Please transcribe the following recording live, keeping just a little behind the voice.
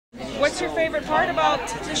what's your favorite part about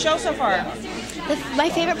the show so far? My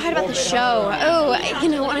favorite part about the show,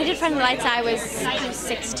 when I did Friend of the Lights, I was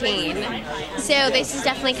 16. So this is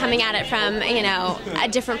definitely coming at it from, a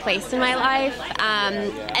different place in my life.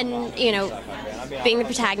 Being the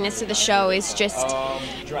protagonist of the show is just,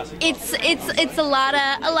 it's a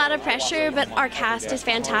lot of pressure, but our cast is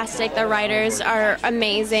fantastic. The writers are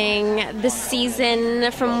amazing. The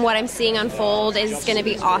season, from what I'm seeing unfold, is going to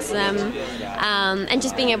be awesome. And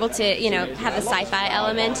just being able to, have the sci-fi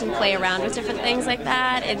element and play around with different things like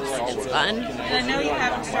that, it's fun. And I know you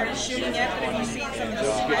haven't started shooting yet, but have you seen some of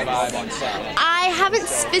the scripts? I haven't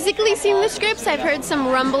physically seen the scripts. I've heard some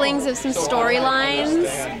rumblings of some storylines.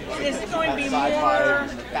 Is it going to be more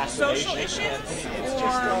social issues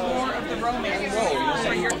or more of the romance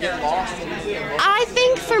for your character? I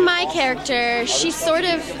think for my character, she's sort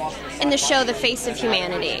of, in the show, the face of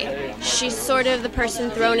humanity. She's sort of the person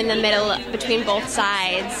thrown in the middle between both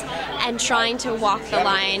sides and trying to walk the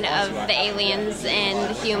line of the aliens and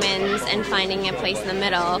the humans and finding a place in the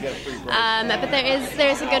middle. But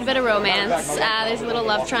there's a good bit of romance. There's a little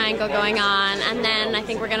love triangle going on, and then I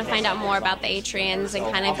think we're going to find out more about the Atrians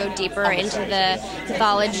and kind of go deeper into the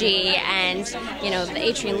mythology and, the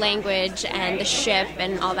Atrian language and the ship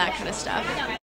and all that kind of stuff.